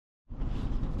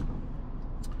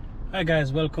Hi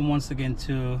guys, welcome once again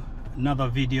to another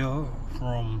video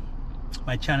from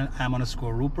my channel. I'm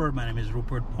 _Rupert. My name is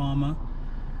Rupert Palmer,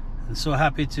 and so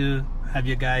happy to have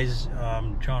you guys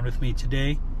join with me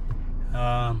today.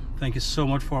 Thank you so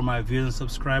much for my viewers and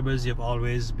subscribers. You've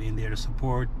always been there to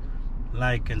support,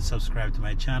 like, and subscribe to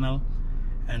my channel.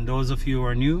 And those of you who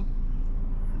are new,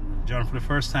 join for the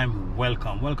first time,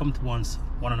 welcome to one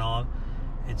and all.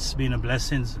 It's been a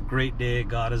blessing. It's a great day.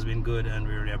 God has been good, and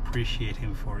we really appreciate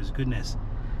him for his goodness.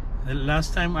 The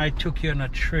last time I took you on a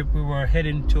trip, we were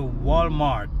heading to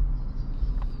Walmart,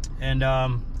 and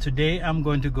today I'm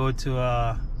going to go to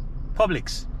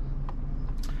Publix.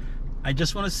 I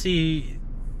just want to see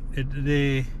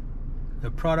the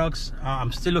products.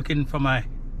 I'm still looking for my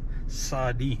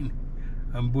sardine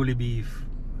and bully beef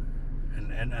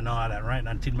and all that, right?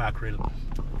 And tin mackerel.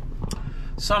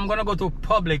 So I'm gonna go to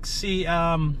Publix, see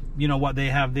you know what they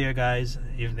have there, guys,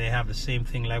 if they have the same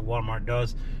thing like Walmart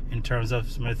does in terms of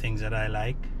some of the things that I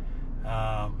like,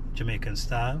 Jamaican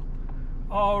style.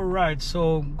 All right,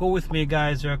 so go with me,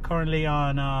 guys. We're currently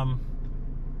on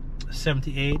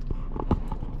 78.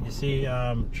 You see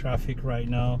traffic right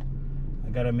now.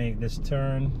 I gotta make this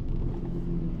turn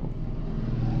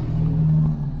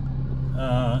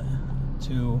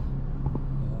to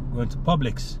go to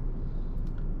Publix.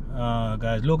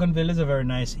 Guys, Loganville is a very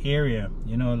nice area,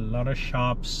 you know, a lot of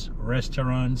shops,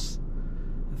 restaurants.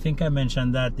 I think I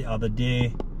mentioned that the other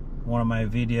day, one of my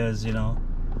videos, you know,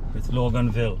 with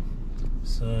Loganville.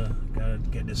 So gotta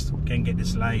get this, can get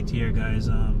this light here, guys.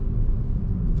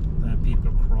 That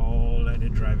people crawl like they're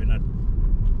driving a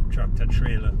tractor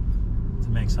trailer to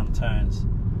make some turns.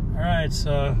 All right,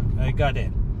 so I got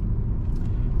it.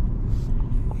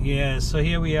 Yeah, so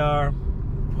here we are,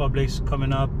 Publix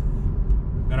coming up.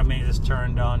 Gonna make this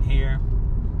turn down here.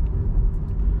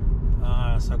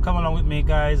 So come along with me,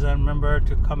 guys, and remember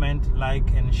to comment,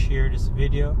 like, and share this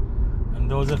video. And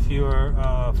those of you who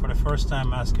are for the first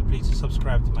time, I ask you please to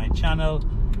subscribe to my channel.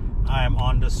 I am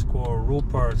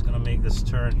 _Rupert. It's gonna make this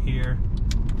turn here,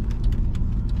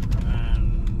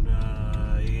 and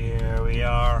here we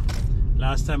are.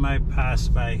 Last time I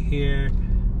passed by here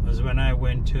was when I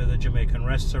went to the Jamaican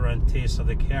restaurant Taste of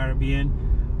the Caribbean,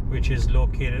 which is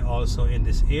located also in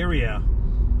this area.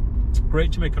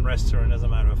 Great Jamaican restaurant, as a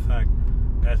matter of fact.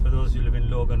 Guys, for those who live in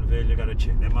Loganville, you gotta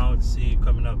check them out. See,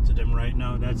 coming up to them right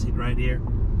now. That's it right here.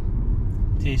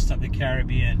 Taste of the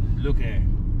Caribbean. Look here.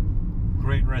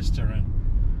 Great restaurant.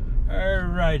 All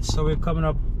right, so we're coming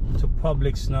up to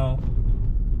Publix now.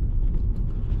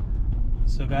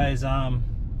 So guys,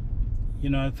 you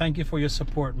know, thank you for your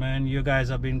support, man. You guys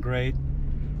have been great,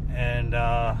 and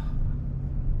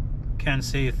can't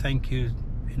say thank you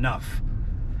enough.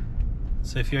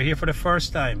 So if you're here for the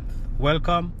first time,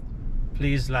 welcome.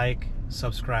 Please like,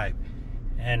 subscribe,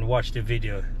 and watch the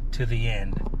video to the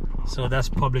end. So that's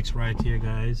Publix right here,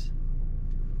 guys.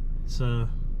 It's a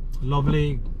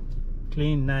lovely,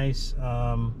 clean, nice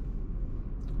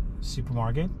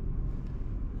supermarket.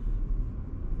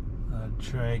 I'll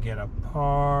try to get a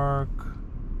park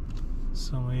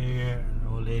somewhere. An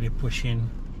old lady pushing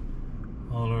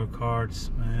all our carts,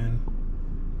 man,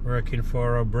 working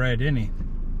for our bread, innit?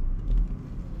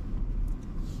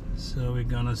 So we're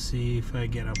gonna see if I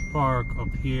get a park up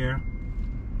here.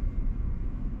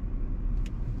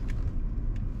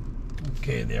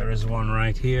 Okay, there is one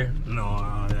right here. No,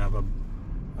 I have a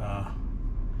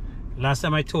last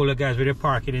time I told you guys, we're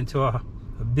parking into a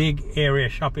big area,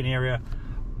 shopping area.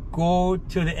 Go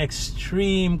to the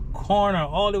extreme corner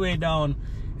all the way down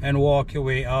and walk your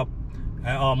way up.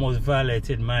 I almost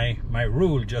violated my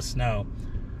rule just now.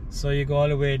 So you go all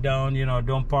the way down, you know,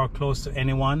 don't park close to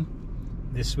anyone.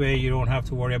 This way you don't have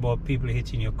to worry about people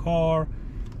hitting your car,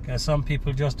 because some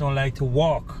people just don't like to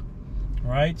walk,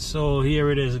 right? So here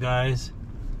it is, guys.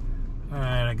 All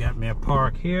right, I got me a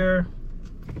park here.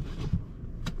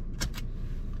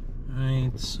 All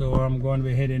right, so I'm going to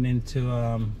be heading into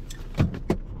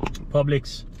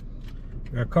Publix.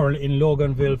 We are currently in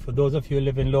Loganville. For those of you who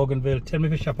live in Loganville, tell me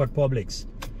if you shop at Publix.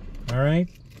 All right,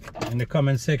 in the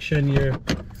comment section,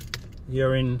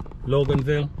 you're in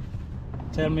Loganville.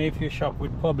 Tell me if you shop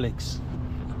with Publix.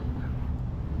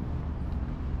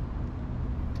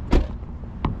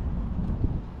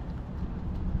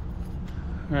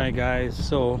 All right, guys.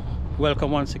 So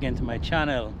welcome once again to my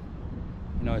channel.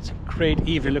 You know, it's a great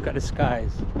evening. Look at the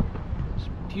skies. It's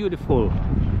beautiful.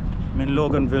 I'm in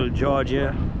Loganville,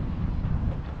 Georgia.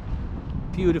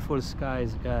 Beautiful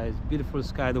skies, guys. Beautiful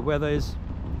sky. The weather is,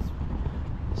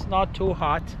 it's not too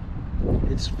hot.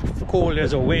 It's cold.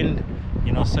 There's a wind,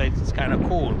 you know, so it's kind of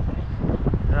cool,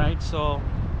 right? So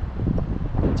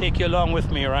take you along with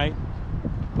me, right?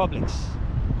 Publix.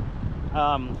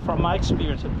 From my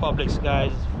experience at Publix,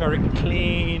 guys, it's very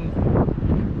clean.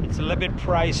 It's a little bit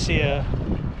pricier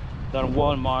than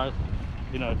Walmart,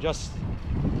 you know, just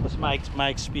my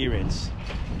experience.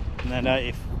 And then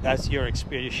if that's your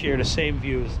experience, you share the same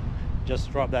views,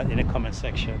 just drop that in the comment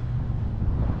section.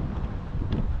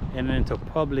 And then to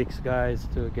Publix, guys,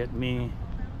 to get me,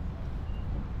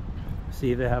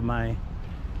 see if they have my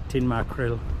tin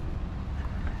mackerel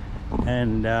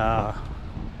and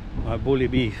my bully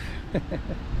beef.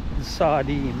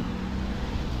 Sardine.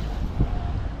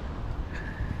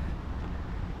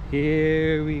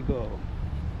 Here we go.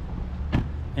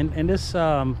 And in this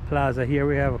plaza here,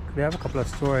 they have a couple of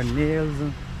stores: nails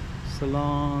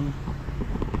salon,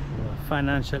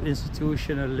 financial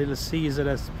institution, a Little Caesar,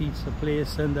 that's pizza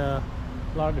place, and a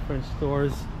lot of different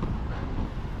stores.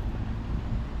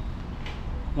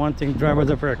 One thing,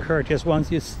 drivers are very courteous. Once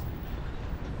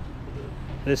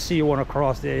they see you want to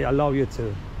cross, they allow you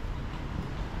to.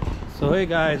 So hey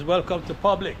guys, welcome to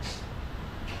Publix.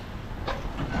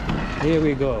 Here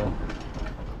we go.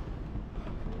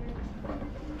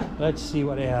 Let's see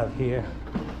what they have here.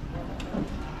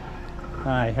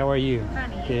 Hi, how are you?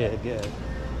 Funny. Good, good.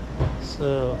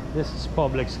 So this is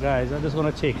Publix, guys. I just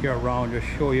want to take you around, just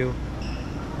show you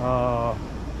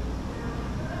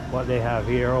what they have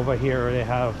here. Over here they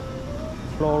have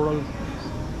floral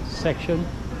section,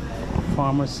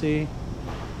 pharmacy.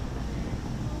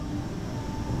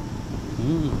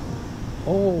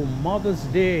 Oh, Mother's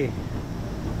Day.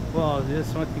 Well, this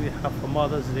is what we have for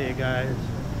Mother's Day, guys.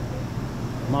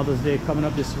 Mother's Day coming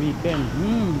up this weekend.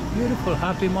 Beautiful.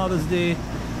 Happy Mother's Day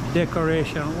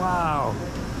decoration. Wow,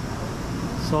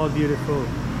 so beautiful.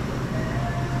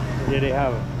 Here they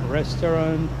have a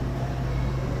restaurant.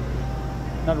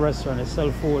 Not restaurant, they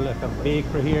sell food, like a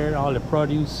bakery here. All the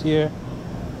produce here.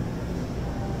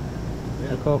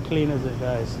 Look how clean is it,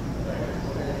 guys.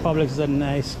 Publix is a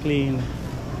nice, clean,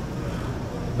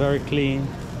 very clean.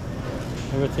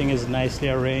 Everything is nicely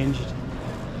arranged.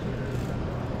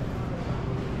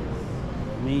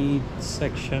 Meat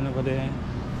section over there.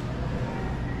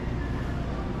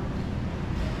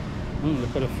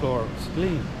 Look at the floor, it's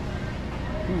clean.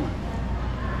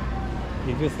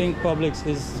 If you think Publix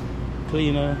is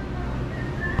cleaner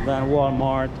than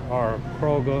Walmart or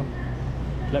Kroger,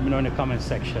 let me know in the comment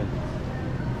section.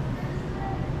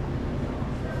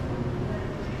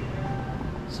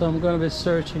 So I'm going to be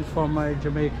searching for my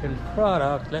Jamaican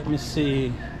product. Let me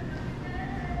see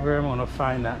where I'm going to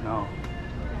find that now.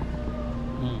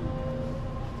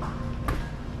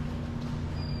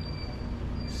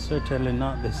 Certainly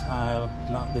not this aisle,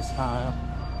 not this aisle.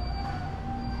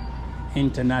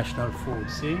 International food,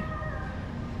 see?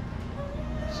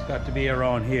 It's got to be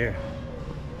around here.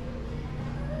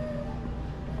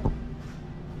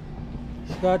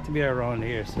 It's got to be around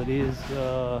here. So these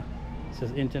it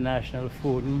says international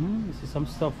food. You see some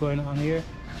stuff going on here.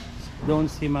 Don't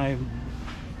see my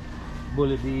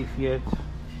bully beef yet.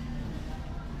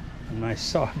 And my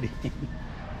sardine.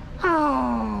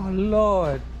 Oh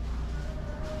Lord.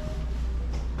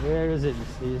 Where is it?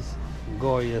 This is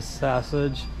Goya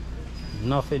sausage.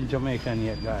 Nothing Jamaican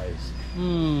yet, guys.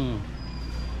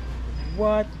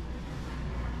 What?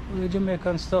 The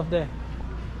Jamaican stuff there.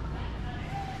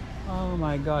 Oh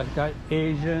my God, got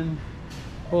Asian.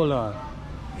 Hold on.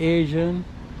 Asian,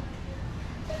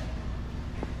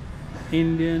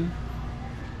 Indian,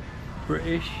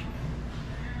 British,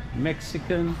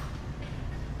 Mexican,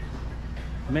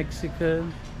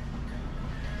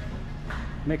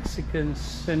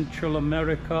 Central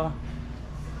America.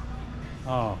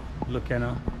 Oh, look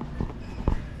here.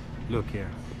 Look here.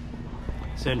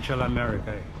 Central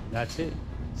America. That's it.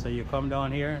 So you come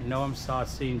down here. Now I'm start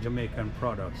seeing Jamaican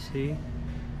products. See?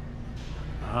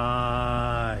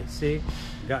 See?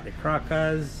 Got the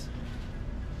crackers.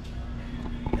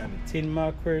 Got the tin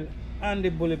mackerel and the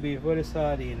bully beef. What is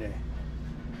sardine there?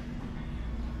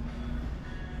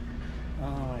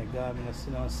 Oh my God, I'm not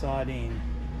seeing no sardine.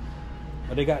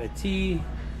 But they got the tea,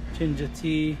 ginger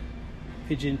tea,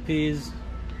 pigeon peas.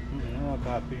 No, I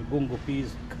call it bungo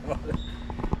peas.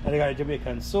 And they got a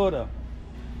Jamaican soda.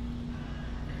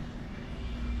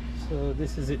 So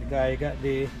this is it, guy. Got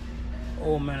the,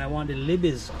 oh man, I want the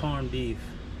Libby's corned beef.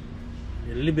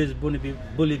 The Libby's bully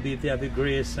beef. They have the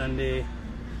Grace and the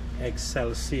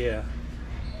Excelsior.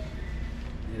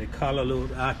 The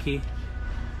Callaloo Aki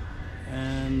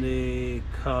and the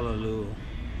Callaloo.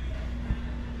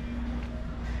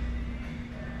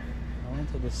 I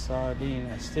went to the sardine.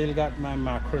 I still got my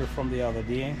mackerel from the other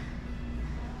day.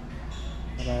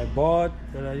 But I bought,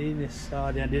 but I didn't the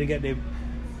sardine. I didn't get the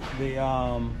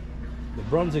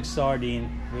Brunswick sardine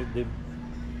with the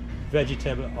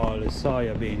vegetable oil is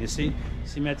soya bean. You see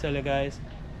me I tell you guys,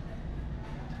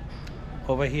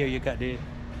 over here you got the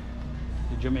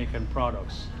Jamaican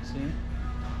products. See,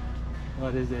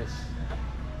 what is this?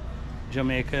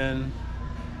 Jamaican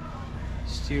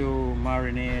stew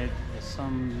marinade,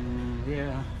 some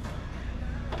here.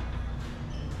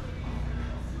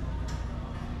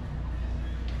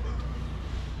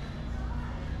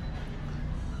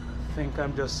 I think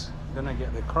I'm just gonna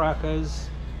get the crackers,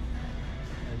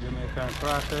 the Jamaican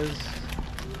crackers.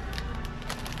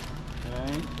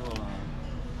 Right, hold on.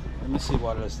 Let me see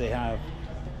what else they have.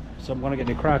 So I'm gonna get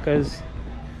the crackers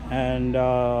and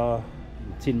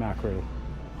tin mackerel.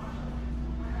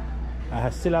 I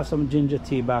still have some ginger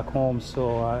tea back home,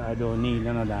 so I don't need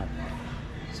none of that.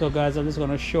 So guys, I'm just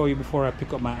gonna show you before I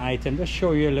pick up my item, just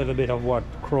show you a little bit of what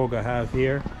Kroger have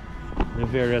here, the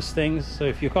various things. So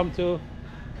if you come to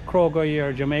Kroger,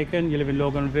 you're Jamaican, you live in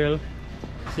Loganville,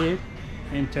 see,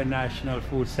 international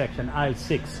food section, aisle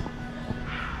 6.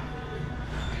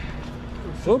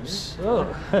 Oops.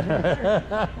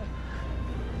 Oh.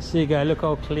 See guys, look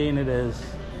how clean it is.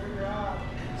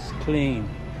 It's clean.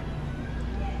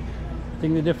 I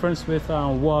think the difference with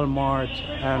Walmart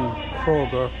and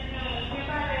Kroger,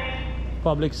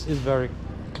 Publix is very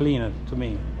cleaner to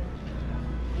me.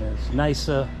 It's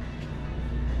nicer.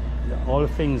 All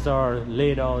things are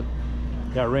laid out,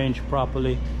 they're arranged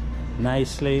properly,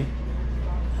 nicely.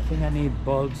 I think I need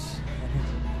bulbs.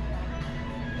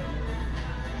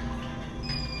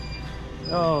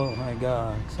 Oh my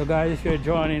god. So guys, if you're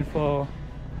joining for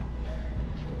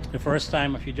the first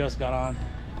time, if you just got on,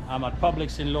 I'm at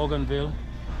Publix in Loganville,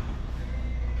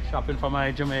 shopping for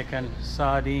my Jamaican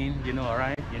sardine. You know,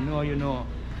 right? You know.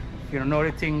 If you don't know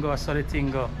the tingo, so the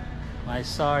tingo. My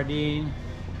sardine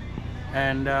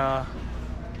and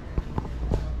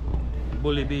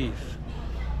bully beef.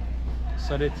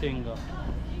 So the tingo.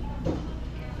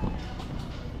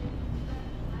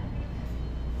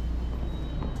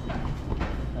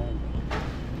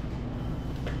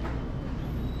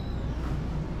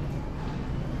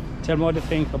 Tell me what you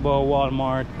think about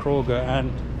Walmart, Kroger,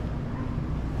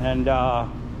 and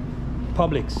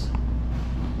Publix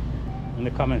in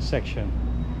the comment section.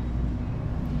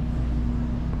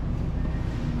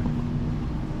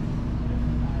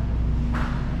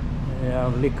 Yeah,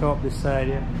 liquor up the side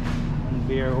here, and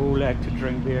beer. Who like to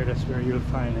drink beer? That's where you'll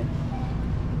find it.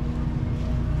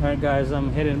 All right, guys,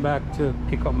 I'm heading back to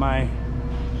pick up my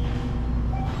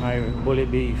bully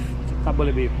beef. Not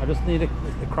bully beef. I just need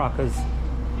the crackers.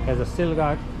 Because I still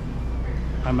got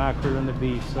my mackerel and the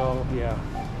beef, so yeah,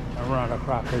 I run out of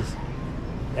crackers.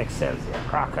 Excelsior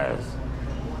crackers.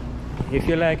 If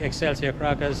you like Excelsior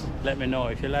crackers, let me know.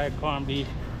 If you like corned beef,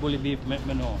 bully beef, let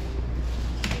me know.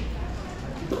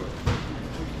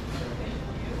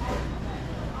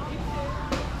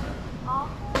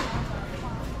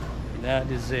 That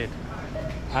is it.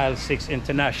 Aisle 6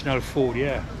 international food,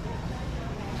 yeah.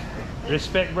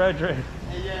 Respect, brethren.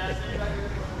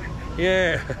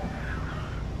 Yeah.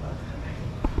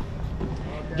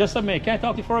 Just a minute. Can I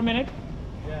talk to you for a minute?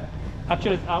 Yeah.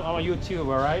 Actually, I'm a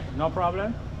YouTuber, right? No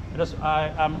problem.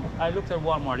 I looked at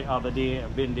Walmart the other day.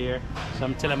 I've been there, so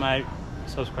I'm telling my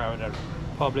subscriber that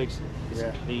Publix is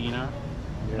cleaner,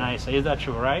 nicer. Is that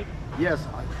true, right? Yes,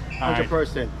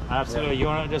 100%. Absolutely. You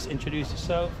want to just introduce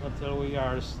yourself until we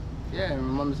are? Yeah,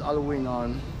 my name is Halloween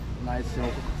on nice. You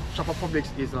know, Shop at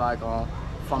Publix is like a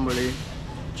family.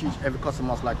 Teach every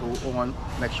customer like who want,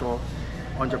 make sure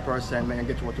 100% man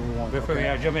get what you want. Before we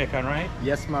are Jamaican, right?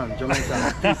 Yes, man,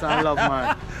 Jamaican. Peace and love,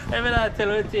 man. Every time I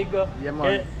tell you thing go. Yeah,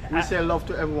 man. We say love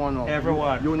to everyone. No?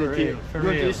 Everyone. Unity.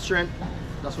 Unity is strength.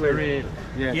 That's what real.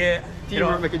 Yeah. Yeah.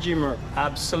 Teamwork make a dreamer.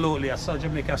 Absolutely. I saw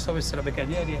Jamaica. I saw we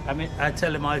Jamaican. Yeah. I mean, I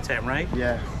tell them all the time, right?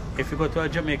 Yeah. If you go to a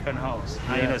Jamaican house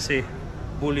and you know say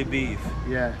bully beef.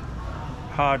 Yeah.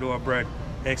 Hard-boiled bread.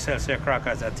 Excelsior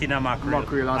crackers, a tin mackerel,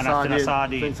 and a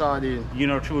sardine. Sardine. You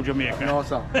know, true Jamaican. No,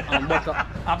 sir. And butter.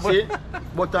 See?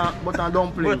 Butter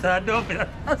dumpling. Butter dumpling.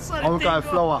 And we call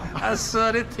flour. I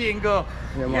saw the thing go.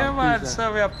 Yeah, man.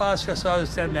 So we are past your, so I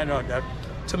was telling that, that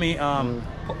to me,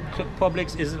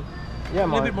 Publix is a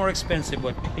little bit more expensive,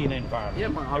 but clean environment. Yeah,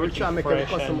 man. I will try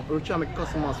to make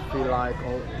customers feel like,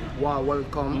 wow,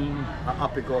 welcome,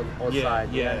 happy go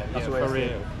outside. Yeah, that's for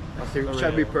real. It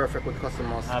should be perfect with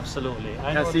customers. Absolutely.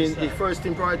 I see the first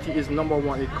thing priority is number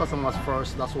one, the customers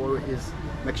first. That's what it is.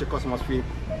 Make sure customers feel.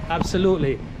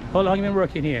 Absolutely. How long have you been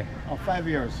working here? 5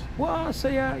 years. Wow, so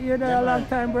you're there a long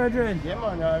time, brethren. Yeah,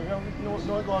 man.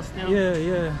 No go still. Yeah.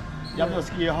 You have to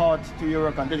ski your heart to your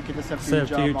work and dedicate yourself to your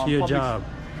job. To your job.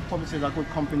 Publix is a good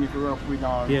company to work with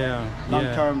on Yeah. long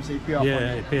term, so you pay off.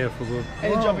 Yeah, it pay for good.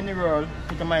 Any Wow. job in the world,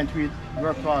 put a mind to it,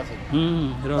 work towards it. It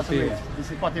don't That's the way pay.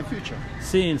 it's part of the future.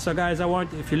 Seeing, so guys, I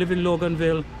want, if you live in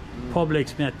Loganville,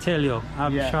 Publix, may I tell you,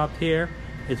 I've shopped here.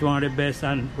 It's one of the best.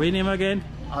 And what's your name again?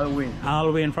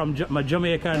 Alwyn from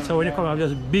Jamaican. So when you come up,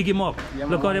 just big him up. Yeah,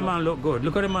 look how the man look good.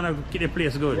 Look how the man keep the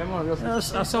place good. Yeah, man,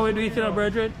 that's how we do it, you know,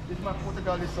 brethren. This is my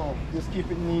Portugal, this song. Just keep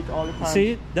it neat all the time.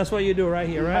 See, that's what you do right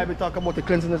here, right? We talk about the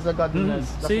cleanliness of godliness.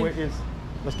 That's See? where it is.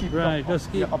 Just keep Right, it up,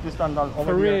 just keep up the standard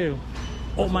over for there. real.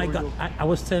 Oh my God! I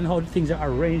was telling how things are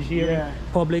arranged here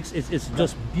in Publix. It's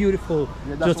just beautiful.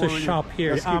 Just to shop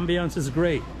here. The ambience is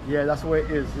great. Yeah, that's where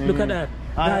it is. Look at that.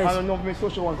 I don't know if my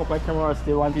social one couple of cameras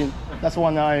still one thing. That's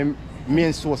one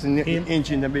main source in the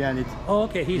engine behind it. Oh,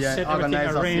 okay, he set everything,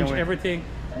 arranged everything.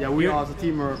 Yeah, we are as a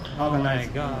teamwork. Oh my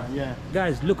God! Yeah,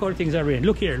 guys, look how things are arranged.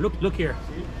 Look here, look here,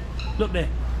 look there.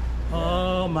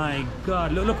 Oh my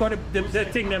God! Look how the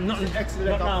thing them nothing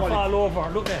fall over.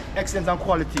 Look there. Excellence and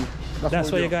quality.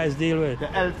 That's what you guys deal with. The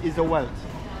health is the wealth.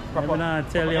 Proper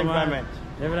tell you, man.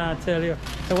 I tell you.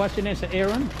 So what's your name? So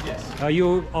Aaron? Yes.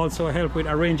 You also help with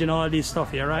arranging all these stuff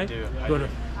here, right? I do. Good.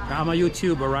 I'm a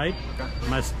YouTuber, right?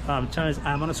 My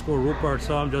channel is Rupert,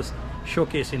 so I'm just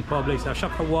showcasing Publix. I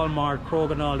shop for Walmart,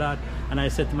 Kroger, and all that, and I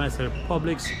said to myself,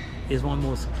 Publix is one of the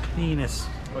most cleanest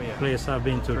place I've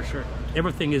been to. For sure.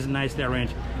 Everything is nicely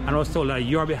arranged. And I was told that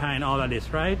you're behind all of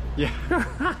this, right? Yeah.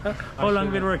 How long have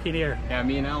you been working here? Yeah,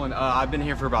 me and Alan, I've been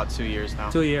here for about 2 years now.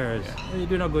 2 years. Yeah. You're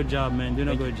doing a good job, man. Doing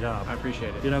a good job. I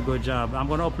appreciate it. Doing a good job. I'm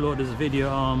gonna upload this video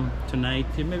tonight.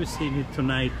 You maybe see it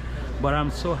tonight. But I'm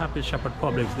so happy to shop at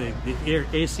Publix. The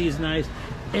AC is nice.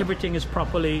 Everything is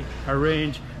properly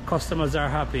arranged. Customers are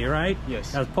happy, right?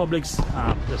 Yes. As Publix,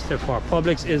 just step forward.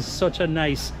 Publix is such a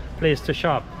nice place to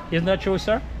shop. Isn't that true,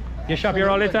 sir? You shop here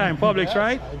all the time, Publix, yes,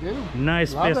 right? I do.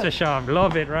 Nice place to shop.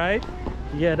 Love it, right?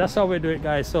 Yeah, that's how we do it,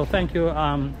 guys. So thank you,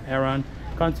 Aaron.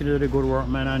 Continue the good work,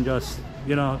 man, and just,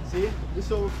 you know. See, this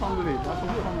is our family. That's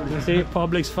our family. You see,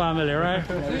 Publix family, right?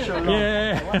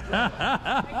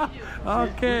 Yeah.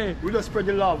 Okay. We just spread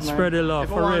the love, man. Spread the love,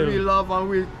 for real. If we love and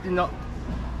we,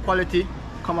 quality,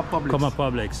 come at Publix. Come at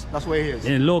Publix. That's where it is.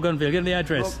 In Loganville, give me the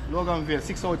address. Loganville,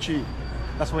 603.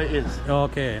 That's where it is.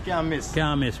 Okay. Can't miss.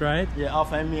 Can't miss, right? Yeah,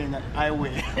 off I mean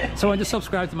highway. So when you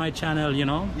subscribe to my channel, you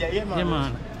know? Yeah, man. Yeah,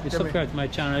 man. You subscribe to my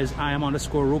channel is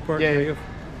 _Rupert. Yeah.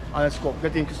 Let's go.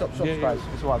 Get in, subscribe.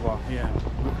 It's what I want. Yeah.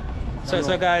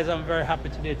 So guys, I'm very happy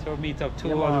today to meet up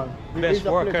two of the best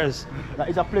workers.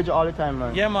 It's a pleasure all the time,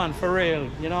 man. Yeah, man, for real.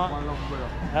 You know? One love, brother.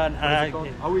 And I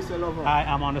always say love. I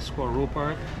am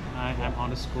 _Rupert. I am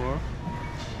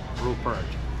 _Rupert.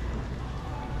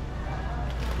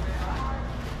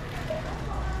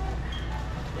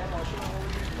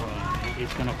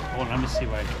 It's gonna hold. Let me see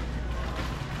why.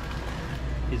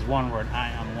 It's one word. I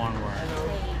am one word.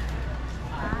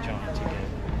 Join together.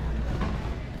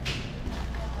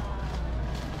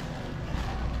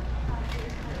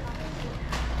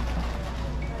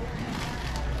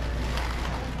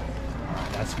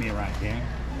 That's me right there.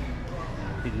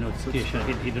 Hit the notification.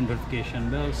 Hit the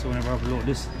notification bell. So whenever I upload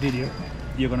this video,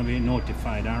 you're gonna be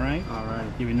notified. All right. All right.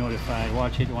 You'll be notified.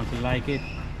 Watch it. Want to like it,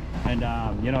 and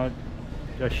you know.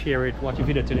 Just share it, watch the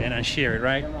video to the end and share it,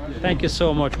 right? Thank you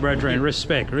so much, brethren.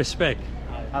 Respect. Respect,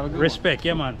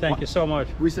 yeah, man. Thank you so much.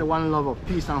 We say one love of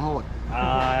peace and heart.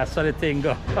 That's how the thing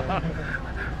go.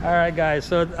 All right, guys.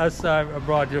 So as I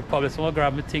brought you to Publix, so I'm gonna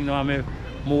grab my thing now and I'm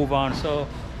move on. So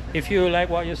if you like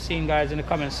what you've seen, guys, in the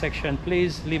comment section,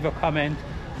 please leave a comment.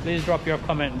 Please drop your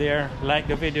comment there. Like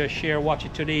the video, share, watch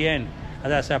it to the end.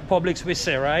 As I said, Publix we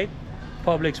say, right?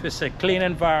 Publix we say, clean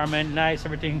environment, nice,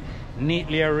 everything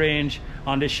neatly arranged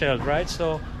on the shelf, right?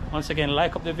 So once again,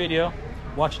 like up the video,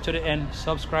 watch it to the end,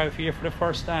 subscribe if you're here for the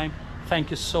first time. Thank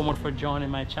you so much for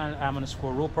joining my channel. I'm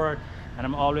 _Rupert, and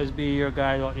I'm always be your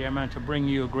guide out here, man, to bring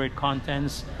you great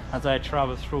contents as I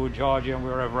travel through Georgia and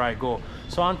wherever I go.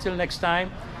 So until next time,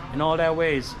 in all their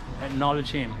ways, acknowledge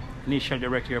him and he shall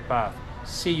direct your path.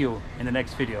 See you in the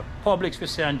next video. Publix we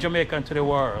say, and Jamaican to the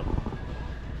world.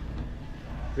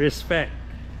 Respect.